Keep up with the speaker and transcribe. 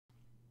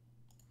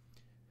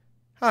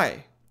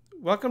Hi,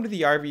 welcome to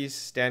the ArviZ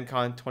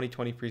StanCon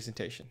 2020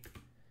 presentation.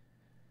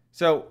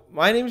 So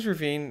my name is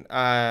Ravin.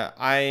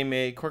 I'm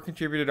a core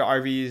contributor to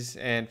ArviZ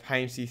and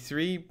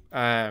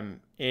PyMC3.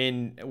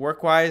 In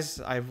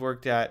work-wise, I've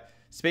worked at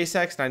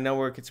SpaceX and I now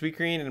work at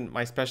Sweetgreen, and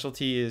my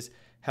specialty is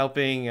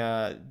helping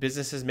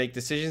businesses make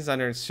decisions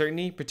under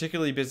uncertainty,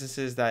 particularly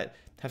businesses that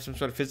have some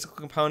sort of physical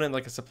component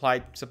like a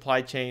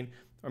supply chain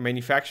or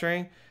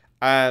manufacturing.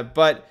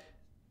 But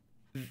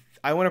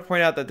I want to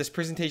point out that this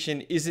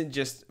presentation isn't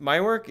just my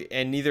work,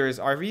 and neither is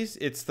ArviZ.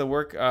 It's the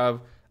work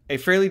of a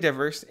fairly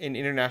diverse and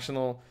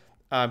international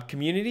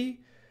community.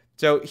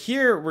 So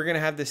here we're going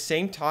to have the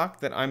same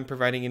talk that I'm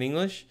providing in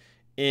English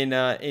in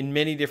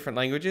many different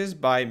languages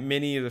by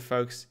many of the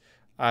folks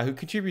who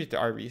contribute to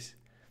ArviZ.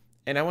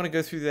 And I want to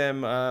go through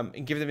them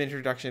and give them an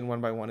introduction one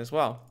by one as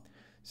well.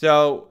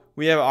 So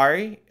we have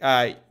Ari.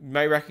 You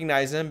might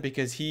recognize him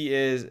because he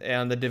is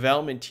on the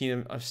development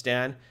team of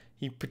Stan.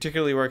 He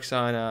particularly works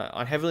on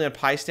heavily on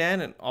PyStan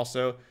and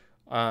also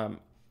on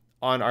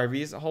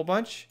ArviZ a whole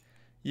bunch.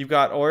 You've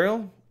got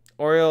Oriol.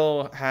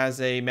 Oriol has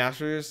a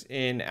master's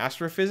in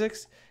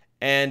astrophysics,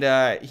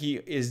 and he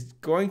is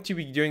going to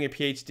be doing a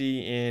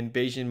PhD in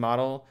Bayesian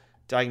model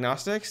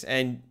diagnostics.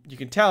 And you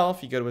can tell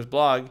if you go to his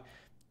blog,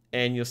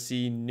 and you'll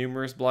see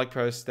numerous blog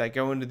posts that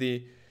go into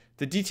the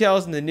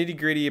details and the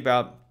nitty-gritty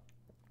about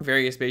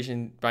various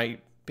Bayesian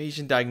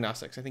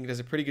diagnostics. I think he does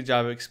a pretty good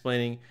job of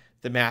explaining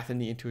the math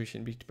and the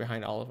intuition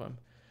behind all of them.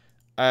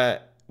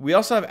 We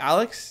also have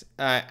Alex.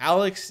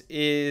 Alex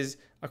is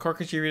a core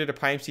contributor to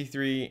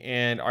PyMC3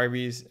 and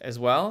ArviZ as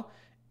well.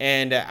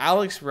 And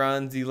Alex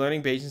runs the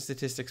Learning Bayesian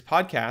Statistics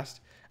podcast,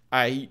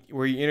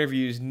 where he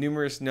interviews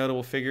numerous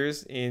notable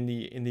figures in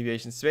the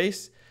Bayesian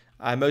space.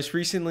 Most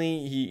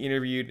recently, he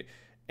interviewed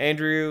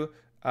Andrew,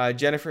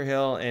 Jennifer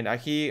Hill, and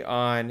Aki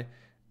on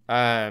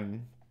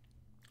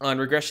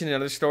Regression and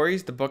Other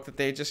Stories, the book that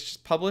they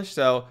just published.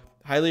 So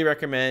highly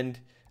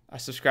recommend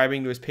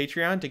subscribing to his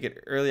Patreon to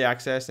get early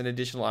access and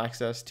additional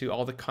access to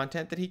all the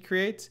content that he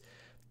creates.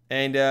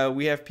 And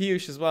we have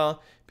Piyush as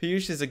well.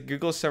 Piyush is a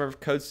Google Summer of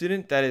Code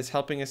student that is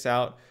helping us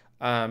out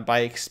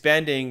by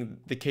expanding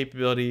the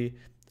capability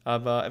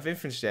of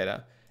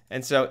InferenceData.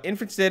 And so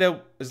InferenceData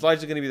is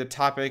largely going to be the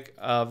topic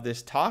of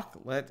this talk.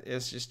 Let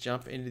us just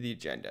jump into the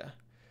agenda.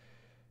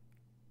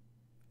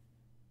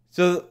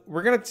 So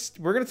we're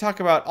gonna talk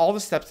about all the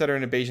steps that are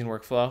in a Bayesian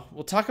workflow.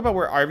 We'll talk about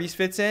where ArviZ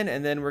fits in,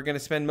 and then we're gonna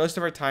spend most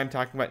of our time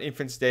talking about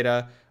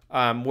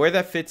InferenceData, where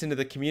that fits into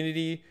the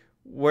community,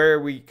 where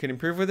we can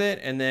improve with it,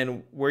 and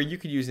then where you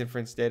could use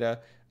InferenceData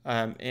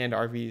and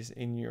ArviZ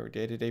in your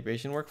day-to-day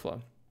Bayesian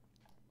workflow.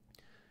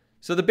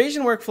 So the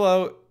Bayesian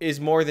workflow is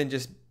more than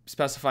just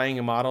specifying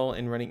a model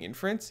and running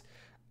inference.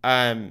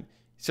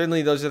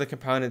 Certainly, those are the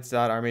components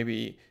that are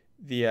maybe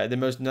the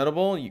most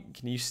notable. You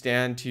can use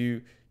Stan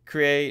to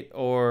create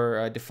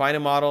or define a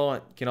model.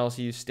 You can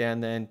also use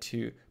Stan then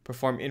to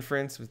perform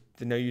inference with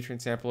the no U-turn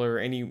sampler or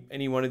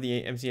any one of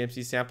the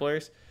MCMC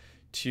samplers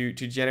to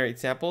generate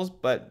samples.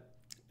 But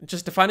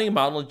just defining a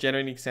model and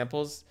generating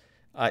samples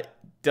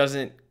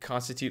doesn't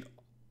constitute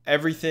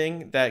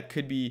everything that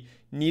could be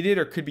needed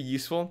or could be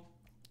useful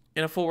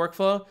in a full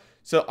workflow.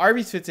 So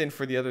ArviZ fits in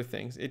for the other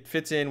things. It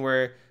fits in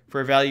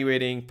for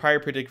evaluating prior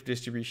predictive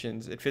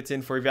distributions. It fits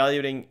in for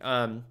evaluating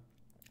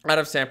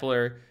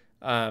out-of-sampler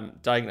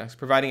diagnostics,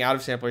 providing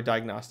out-of-sampler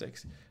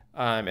diagnostics.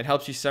 It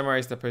helps you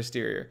summarize the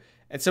posterior.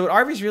 And so what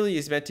ArviZ really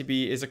is meant to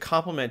be is a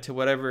complement to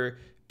whatever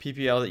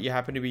PPL that you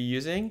happen to be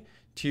using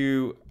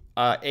to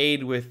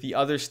aid with the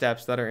other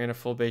steps that are in a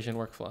full Bayesian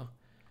workflow.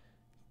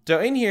 So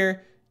in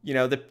here,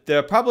 the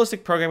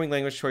probabilistic programming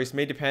language choice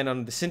may depend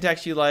on the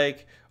syntax you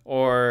like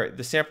or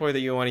the sampler that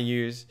you want to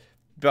use.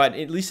 But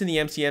at least in the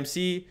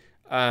MCMC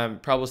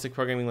probabilistic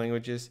programming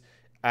languages,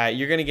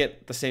 you're going to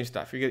get the same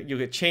stuff. You'll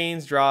get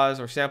chains, draws,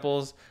 or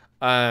samples.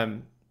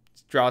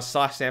 Draws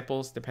 /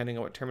 samples, depending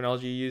on what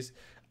terminology you use.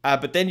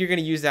 But then you're going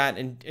to use that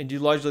and do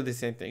largely the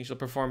same things. You'll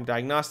perform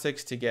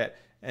diagnostics to get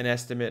an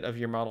estimate of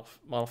your model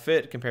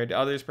fit compared to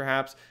others,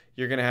 perhaps.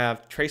 You're going to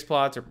have trace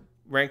plots or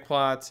rank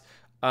plots.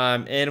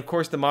 And of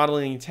course, the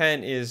modeling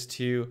intent is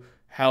to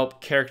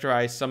help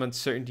characterize some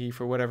uncertainty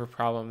for whatever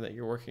problem that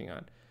you're working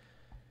on.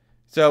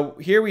 So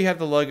here we have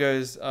the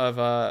logos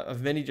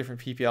of many different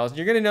PPLs. And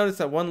you're going to notice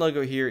that one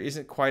logo here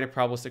isn't quite a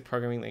probabilistic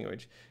programming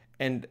language.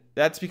 And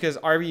that's because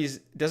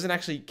ArviZ doesn't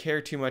actually care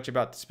too much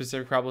about the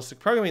specific probabilistic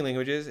programming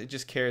languages. It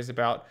just cares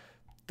about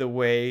the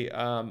way,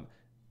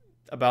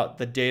 about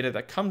the data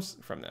that comes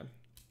from them.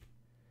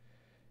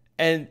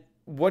 And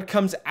what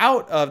comes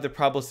out of the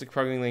probabilistic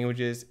programming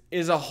languages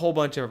is a whole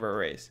bunch of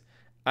arrays.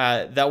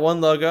 That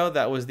one logo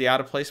that was the out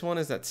of place one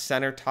is that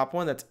center top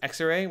one. That's X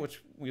array,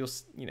 which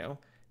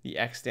the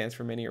X stands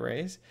for many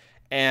arrays.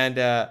 And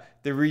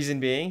the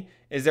reason being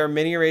is there are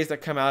many arrays that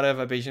come out of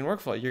a Bayesian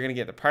workflow. You're going to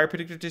get the prior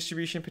predictive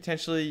distribution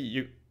potentially.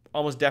 You're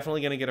almost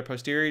definitely going to get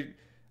you're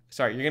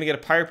going to get a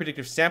prior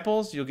predictive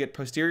samples. You'll get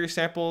posterior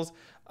samples.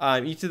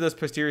 Each of those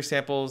posterior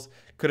samples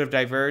could have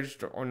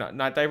diverged or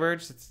not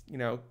diverged. It's,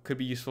 could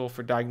be useful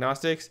for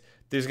diagnostics.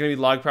 There's going to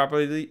be log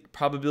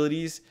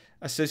probabilities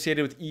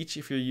associated with each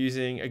if you're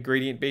using a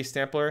gradient-based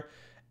sampler.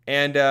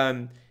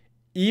 And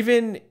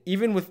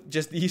even with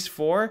just these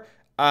four,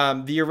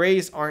 the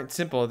arrays aren't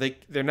simple.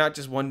 They're not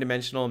just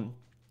one-dimensional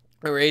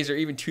arrays or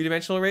even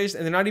two-dimensional arrays,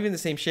 and they're not even the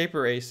same shape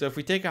arrays. So if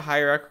we take a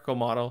hierarchical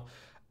model,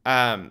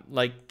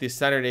 like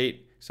the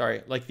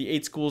like the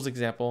 8 schools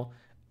example,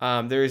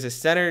 there is a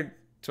centered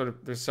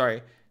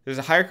there's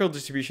a hierarchical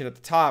distribution at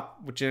the top,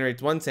 which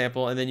generates one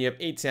sample, and then you have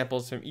 8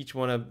 samples from each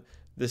one of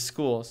the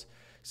schools.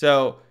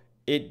 So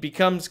it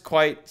becomes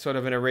quite sort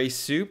of an array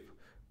soup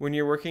when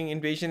you're working in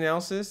Bayesian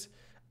analysis.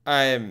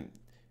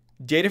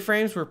 Data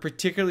frames were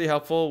particularly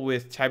helpful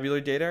with tabular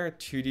data or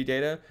 2D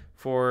data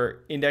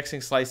for indexing,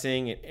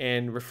 slicing,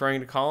 and referring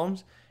to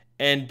columns.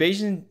 And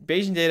Bayesian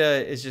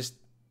data is just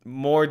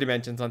more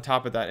dimensions on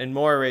top of that and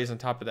more arrays on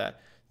top of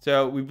that.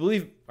 So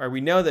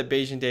we know that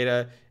Bayesian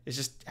data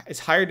is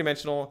higher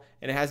dimensional,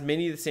 and it has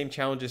many of the same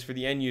challenges for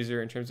the end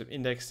user in terms of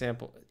index,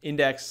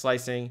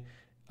 slicing,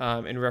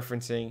 and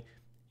referencing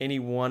any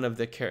one of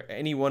the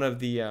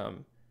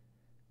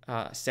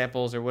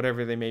samples or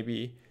whatever they may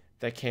be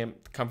that can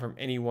come from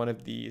any one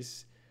of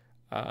these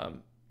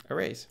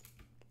arrays.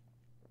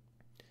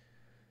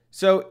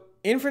 So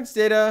inference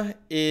data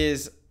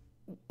is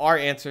our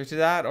answer to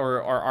that,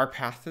 or our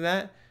path to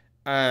that.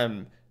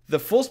 The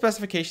full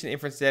specification of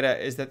inference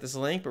data is at this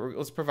link, but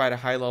let's provide a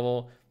high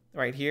level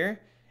right here.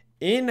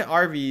 In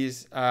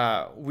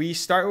ArviZ, we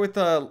start with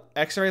the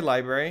Xarray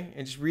library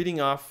and just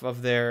reading off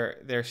of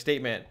their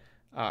statement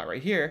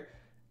right here.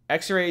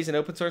 Xarray is an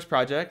open source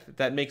project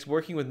that makes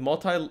working with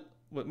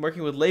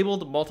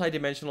labeled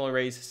multi-dimensional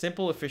arrays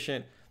simple,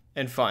 efficient,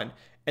 and fun.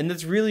 And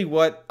that's really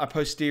what a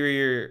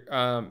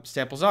posterior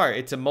samples are.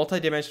 It's a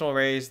multi-dimensional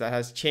arrays that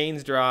has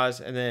chains, draws,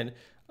 and then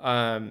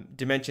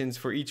dimensions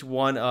for each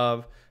one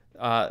of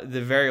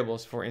the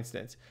variables, for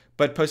instance.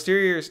 But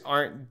posteriors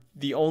aren't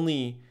the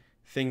only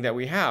thing that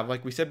we have.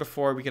 Like we said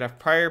before, we could have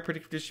prior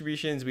predictive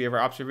distributions. We have our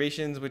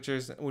observations, which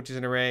is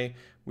an array.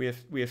 We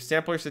have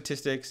sampler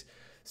statistics.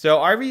 So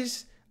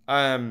ArviZ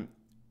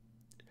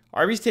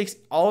takes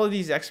all of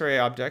these Xarray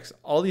objects,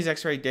 all these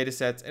Xarray data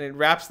sets, and it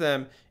wraps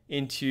them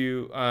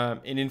into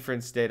an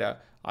inference data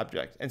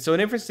object. And so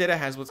an inference data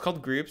has what's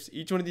called groups.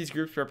 Each one of these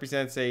groups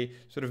represents a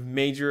sort of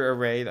major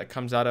array that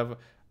comes out of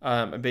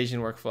a Bayesian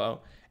workflow.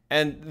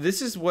 And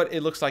this is what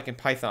it looks like in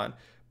Python.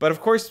 But of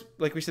course,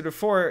 like we said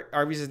before,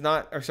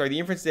 the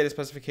inference data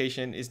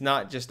specification is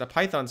not just a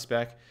Python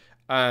spec.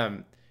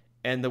 And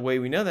the way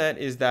we know that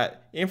is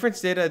that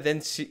inference data then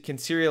can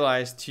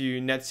serialize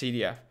to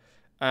NetCDF.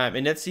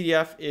 And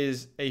NetCDF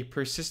is a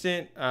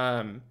persistent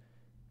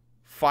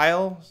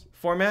file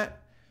format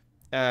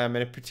in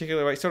a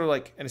particular way, sort of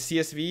like in a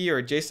CSV or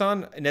a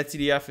JSON.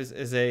 NetCDF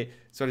is a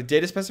sort of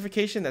data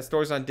specification that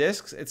stores on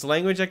disks. It's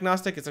language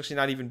agnostic. It's actually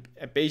not even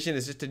a Bayesian.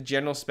 It's just a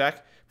general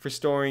spec for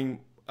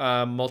storing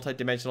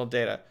multi-dimensional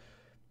data.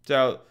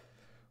 So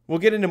we'll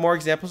get into more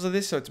examples of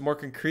this so it's more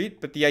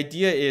concrete. But the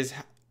idea is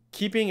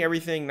keeping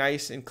everything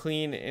nice and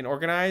clean and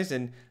organized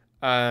and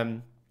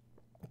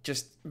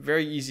just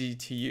very easy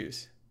to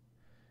use.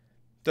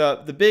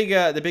 The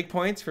big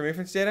points from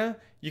inference data: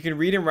 you can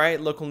read and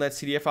write local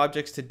NetCDF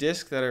objects to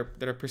disk that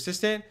are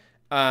persistent.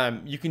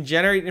 You can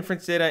generate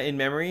inference data in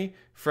memory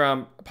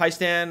from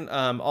PyStan,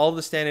 all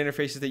the Stan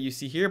interfaces that you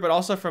see here, but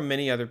also from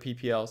many other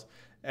PPLs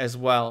as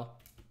well.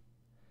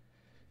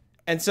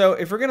 And so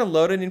if we're going to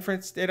load an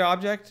inference data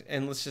object,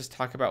 and let's just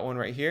talk about one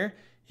right here.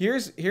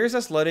 Here's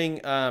us loading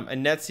a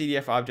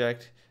NetCDF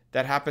object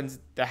that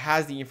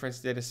has the inference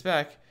data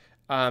spec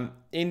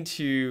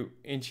into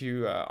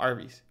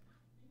ArviZ.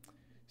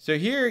 So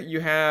here you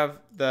have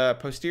the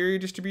posterior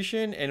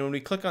distribution, and when we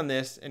click on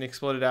this and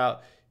explode it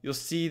out, you'll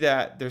see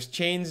that there's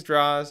chains,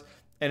 draws,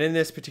 and in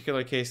this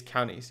particular case,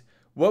 counties.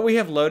 What we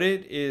have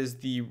loaded is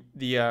the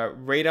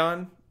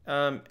radon,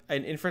 an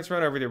inference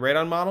run over the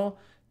radon model.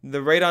 The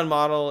radon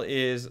model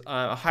is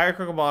a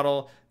hierarchical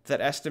model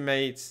that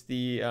estimates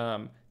the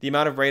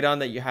amount of radon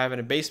that you have in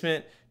a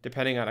basement,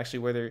 depending on actually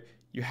whether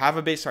you have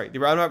a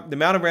the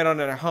amount of radon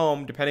in a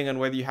home, depending on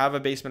whether you have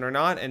a basement or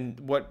not, and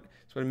what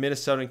sort of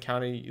Minnesota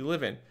county you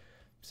live in.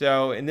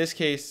 So in this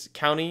case,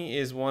 county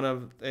is one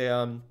of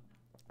the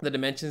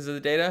dimensions of the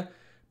data,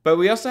 but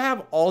we also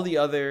have all the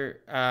other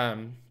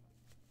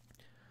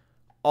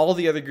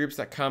groups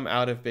that come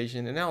out of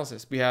Bayesian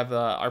analysis. We have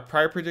our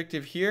prior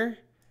predictive here,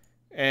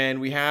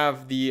 and we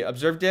have the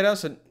observed data.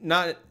 So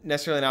not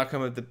necessarily an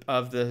outcome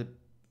of the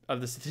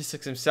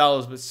statistics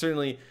themselves, but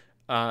certainly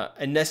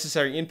a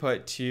necessary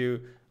input to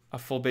a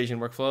full Bayesian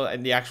workflow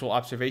and the actual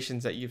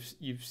observations that you've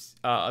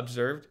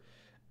observed.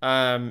 We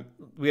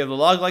have the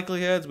log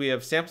likelihoods. We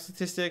have sample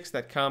statistics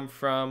that come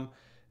from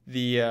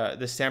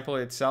the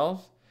sampler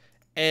itself,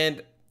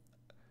 and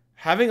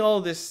having all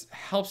of this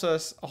helps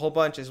us a whole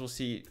bunch, as we'll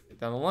see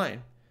down the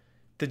line.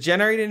 The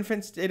generated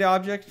inference data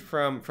object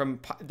from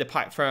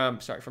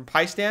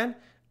PyStan.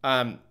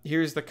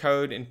 Here's the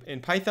code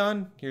in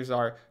Python. Here's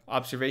our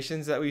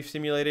observations that we've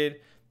simulated.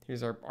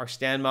 Here's our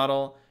Stan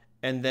model,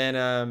 and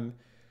then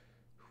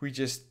we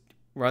just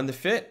run the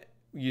fit,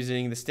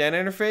 using the Stan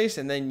interface,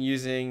 and then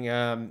using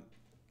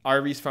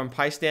ArviZ from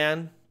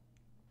PyStan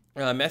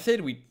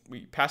method. We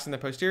pass in the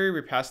posterior,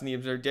 we pass in the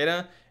observed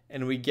data,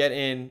 and we get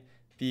in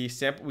the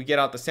sample. We get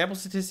out the sample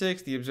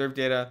statistics, the observed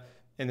data,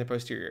 and the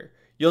posterior.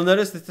 You'll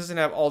notice this doesn't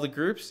have all the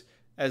groups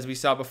as we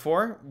saw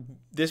before.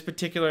 This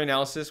particular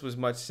analysis was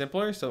much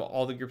simpler, so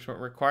all the groups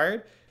weren't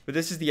required. But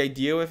this is the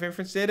idea with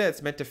inference data.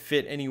 It's meant to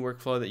fit any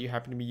workflow that you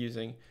happen to be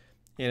using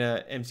in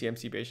a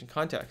MCMC Bayesian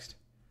context.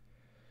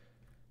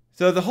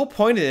 So the whole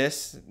point of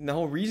this, and the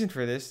whole reason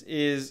for this,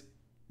 is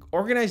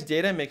organized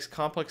data makes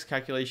complex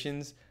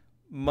calculations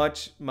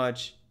much,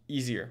 much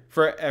easier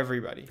for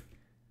everybody.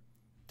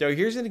 So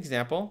here's an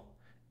example.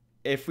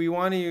 If we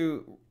want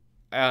to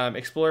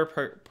explore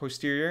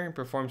posterior and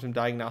perform some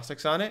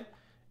diagnostics on it,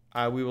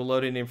 we will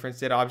load an inference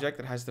data object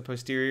that has the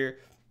posterior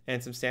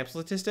and some sample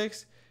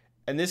statistics.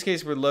 In this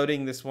case, we're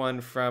loading this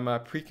one from a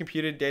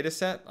pre-computed data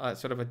set,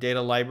 sort of a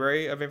data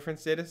library of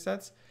inference data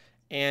sets.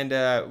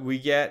 And we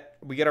get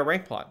a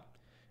rank plot.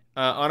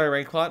 On our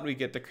rank plot, we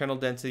get the kernel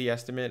density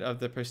estimate of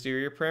the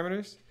posterior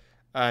parameters,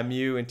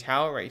 mu and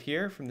tau right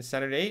here from the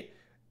centered 8.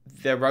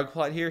 The rug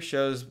plot here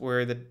shows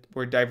where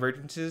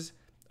divergences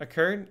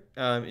occurred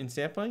in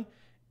sampling.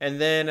 And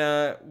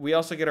then we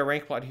also get a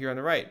rank plot here on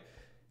the right.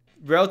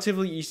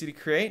 Relatively easy to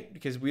create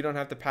because we don't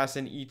have to pass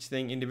in each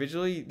thing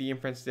individually. The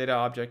inference data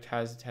object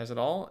has it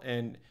all,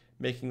 and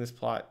making this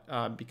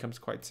plot becomes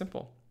quite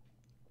simple.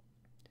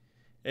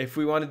 If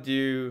we want to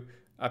do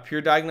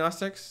pure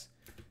diagnostics,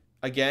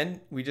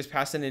 again, we just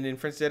pass in an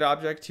inference data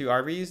object to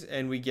ArviZ,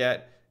 and we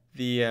get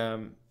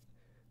the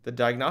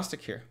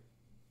diagnostic here.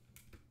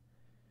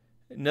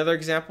 Another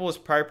example is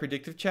prior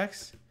predictive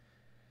checks.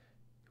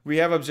 We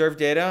have observed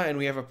data, and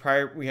we have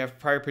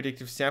prior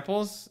predictive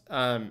samples.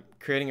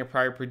 Creating a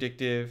prior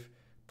predictive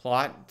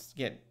plot,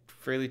 again,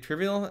 fairly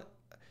trivial.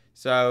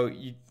 So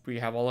we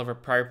have all of our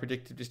prior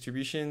predictive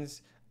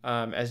distributions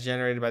as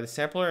generated by the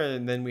sampler,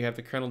 and then we have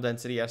the kernel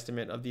density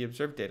estimate of the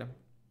observed data.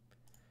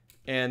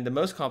 And the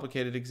most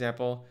complicated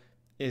example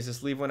is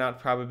this leave one out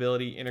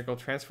probability integral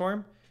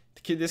transform.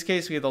 In this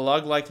case, we have the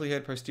log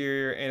likelihood,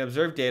 posterior, and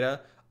observed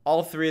data.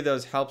 All three of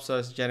those helps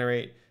us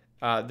generate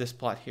this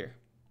plot here.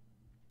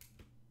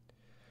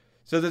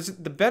 So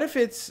the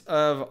benefits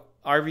of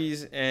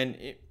ArviZ and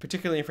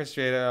particularly inference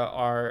data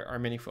are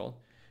manifold.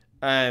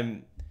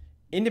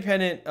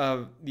 Independent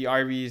of the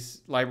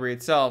ArviZ library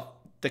itself,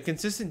 the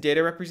consistent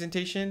data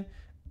representation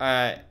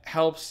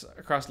helps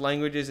across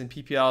languages and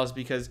PPLs,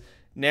 because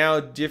now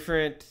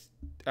different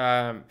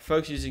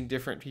folks using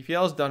different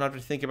PPLs don't have to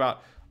think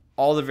about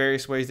all the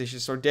various ways they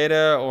should store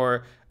data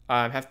or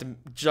have to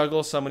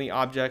juggle so many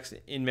objects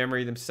in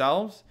memory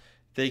themselves.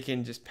 They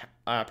can just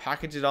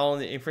package it all in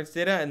the inference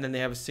data, and then they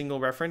have a single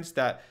reference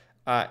that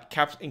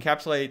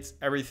encapsulates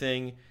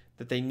everything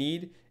that they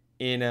need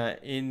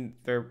in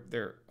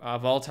their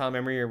volatile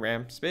memory or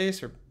RAM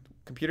space or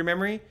computer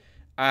memory.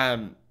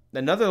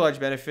 Another large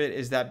benefit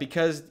is that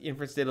because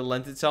inference data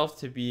lends itself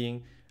to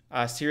being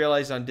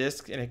serialized on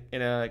disk in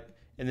the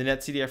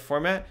NetCDF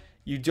format,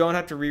 you don't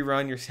have to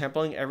rerun your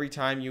sampling every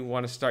time you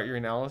want to start your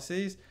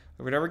analyses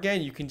over and over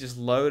again. You can just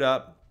load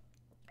up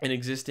an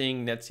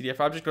existing NetCDF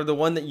object or the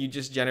one that you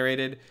just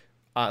generated,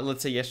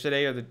 let's say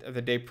yesterday or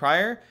the day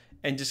prior,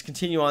 and just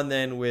continue on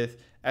then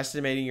with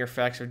estimating your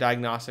effects or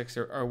diagnostics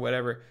or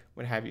whatever,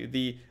 what have you.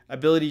 The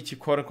ability to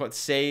quote unquote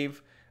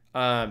save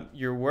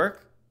your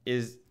work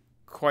is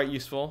quite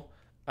useful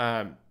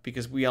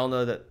because we all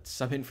know that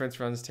some inference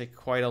runs take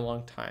quite a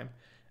long time.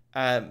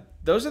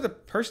 Those are the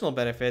personal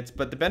benefits,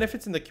 but the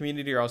benefits in the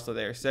community are also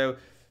there. So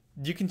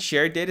you can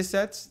share data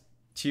sets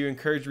to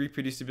encourage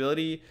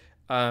reproducibility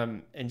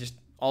and just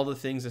all the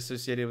things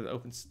associated with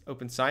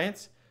open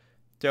science.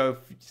 So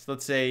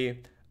let's say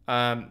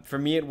for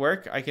me at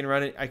work, I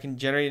can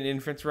generate an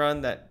inference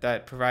run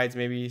that provides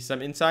maybe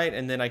some insight,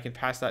 and then I can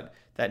pass that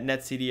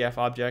NetCDF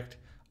object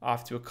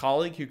off to a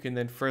colleague who can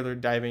then further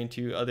dive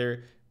into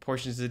other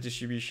portions of the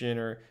distribution,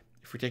 or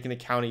if we're taking the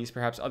counties,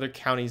 perhaps other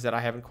counties that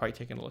I haven't quite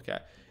taken a look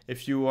at.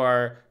 If you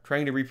are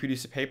trying to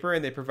reproduce a paper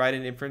and they provide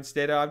an inference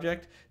data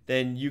object,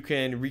 then you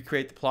can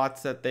recreate the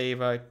plots that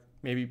they've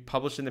maybe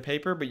published in the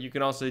paper, but you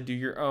can also do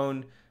your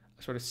own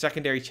sort of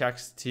secondary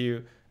checks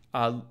to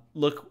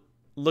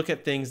look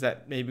at things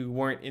that maybe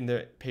weren't in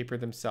the paper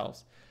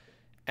themselves.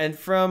 And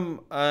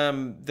from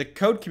the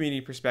code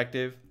community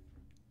perspective,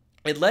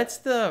 it lets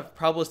the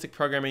probabilistic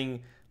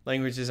programming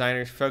language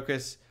designers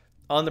focus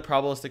on the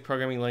probabilistic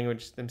programming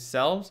language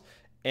themselves,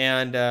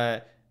 and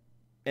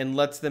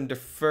lets them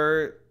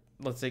defer,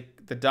 let's say,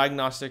 the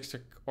diagnostics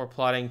or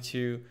plotting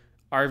to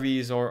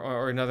ArviZ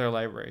or another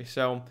library.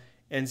 So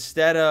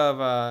instead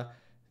of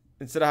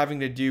having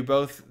to do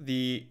both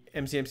the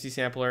MCMC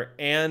sampler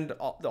and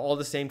all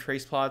the same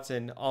trace plots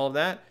and all of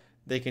that,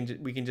 we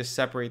can just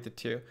separate the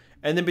two.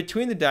 And then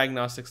between the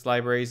diagnostics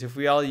libraries, if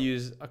we all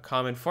use a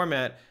common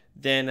format,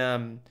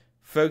 then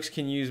folks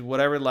can use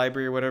whatever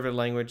library or whatever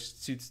language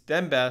suits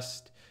them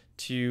best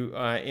to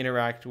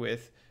interact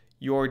with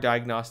your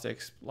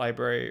diagnostics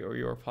library or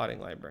your plotting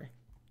library.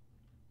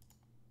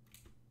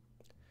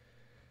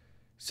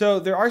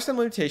 So there are some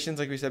limitations,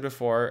 like we said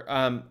before.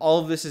 All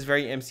of this is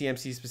very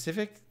MCMC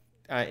specific.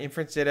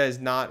 Inference data is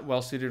not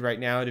well suited right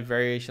now to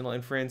variational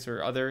inference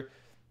or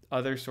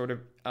other sort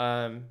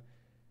of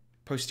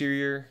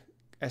posterior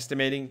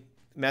estimating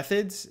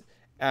methods.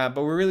 But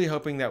we're really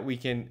hoping that we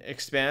can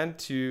expand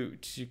to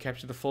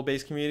capture the full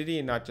Bayes community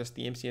and not just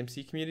the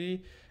MCMC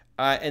community.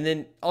 And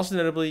then also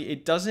notably,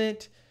 it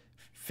doesn't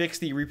fix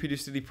the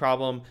reproducibility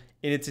problem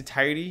in its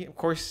entirety. Of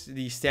course,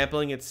 the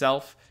sampling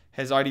itself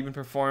has already been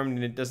performed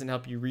and it doesn't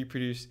help you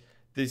reproduce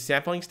the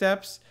sampling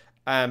steps.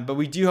 But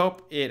we do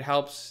hope it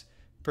helps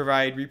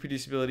provide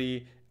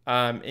reproducibility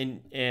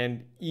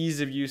and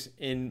ease of use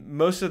in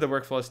most of the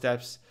workflow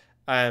steps,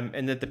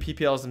 and that the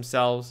PPLs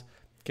themselves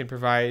can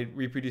provide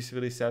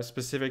reproducibility steps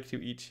specific to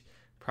each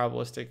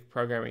probabilistic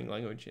programming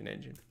language and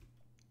engine.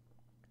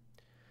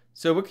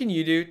 So what can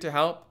you do to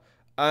help?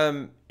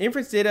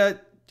 Inference data,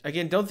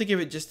 again, don't think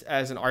of it just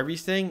as an ArviZ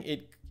thing.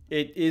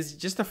 It is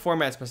just a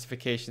format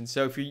specification.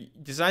 So if you're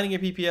designing a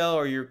PPL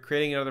or you're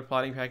creating another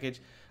plotting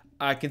package,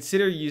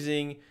 consider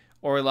using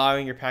or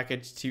allowing your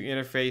package to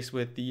interface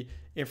with the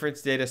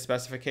inference data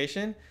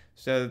specification.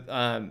 So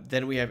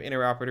then we have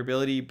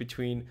interoperability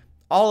between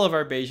all of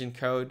our Bayesian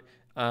code,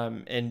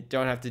 and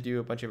don't have to do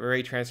a bunch of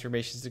array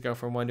transformations to go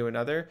from one to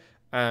another.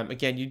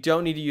 Again, you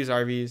don't need to use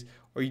ArviZ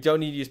or you don't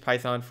need to use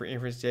Python for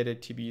inference data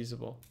to be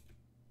usable.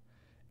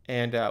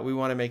 And we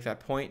want to make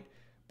that point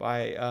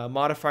by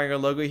modifying our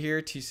logo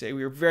here to say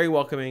we are very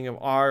welcoming of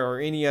R or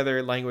any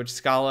other language,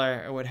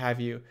 Scala or what have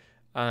you,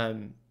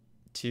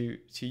 to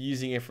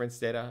using inference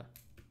data.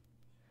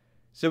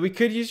 So we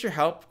could use your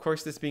help, of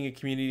course, this being a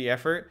community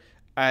effort.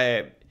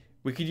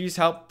 We could use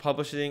help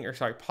polishing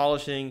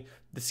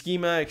the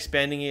schema,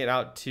 expanding it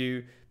out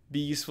to be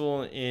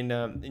useful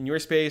in your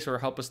space, or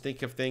help us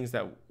think of things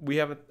that we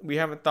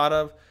haven't thought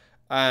of.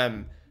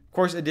 Of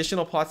course,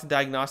 additional plots and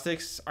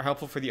diagnostics are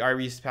helpful for the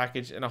ArviZ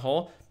package in a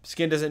whole.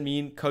 Skin doesn't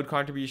mean code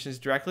contributions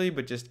directly,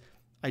 but just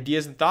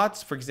ideas and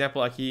thoughts. For example,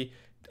 like he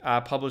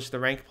published the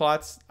ranked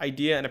plots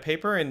idea in a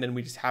paper, and then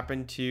we just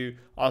happened to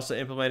also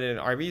implement it in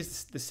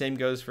ArviZ. The same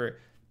goes for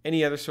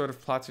any other sort of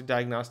plots or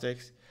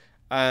diagnostics.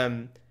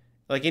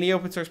 Like any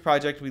open source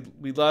project,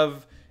 we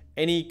love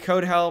any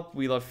code help.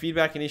 We love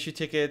feedback and issue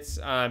tickets.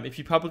 If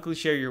you publicly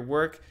share your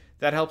work,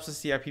 that helps us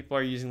see how people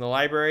are using the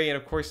library. And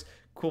of course,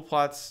 cool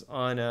plots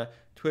on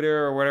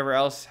Twitter or whatever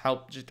else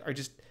are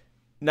just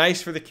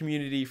nice for the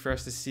community, for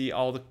us to see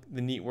all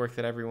the neat work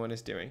that everyone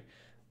is doing.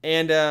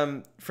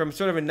 And from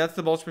sort of a nuts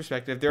to bolts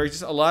perspective, there are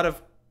just a lot of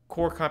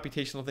core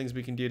computational things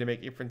we can do to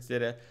make inference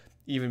data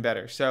even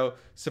better. So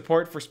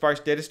support for sparse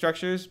data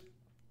structures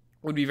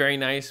would be very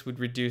nice, would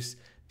reduce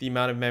the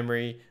amount of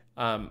memory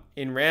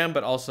in RAM,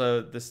 but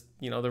also this,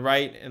 the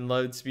write and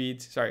load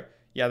speeds.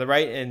 The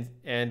write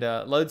and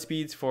load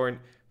speeds for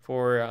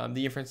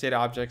the inference data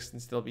objects can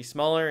still be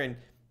smaller, and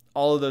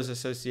all of those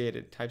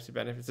associated types of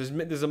benefits.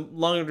 There's a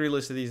laundry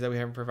list of these that we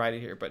haven't provided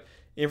here, but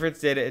inference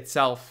data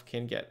itself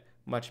can get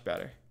much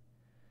better.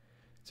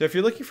 So if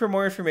you're looking for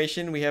more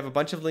information, we have a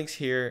bunch of links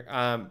here.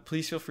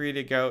 Please feel free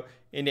to go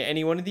into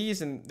any one of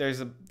these. And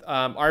there's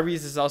ArviZ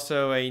is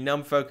also a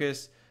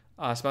NumFocus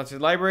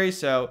sponsored library.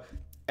 So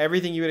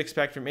everything you would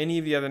expect from any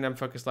of the other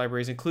NumFocus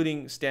libraries,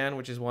 including Stan,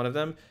 which is one of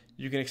them,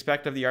 you can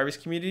expect of the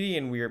ArviZ community.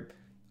 And we're,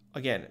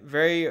 again,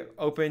 very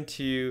open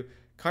to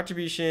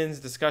contributions,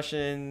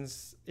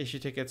 discussions, issue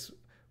tickets,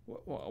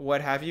 what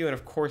have you. And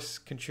of course,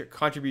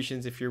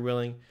 contributions if you're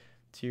willing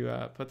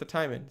to put the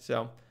time in.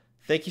 So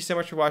thank you so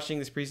much for watching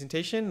this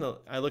presentation.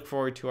 I look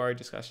forward to our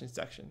discussion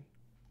section.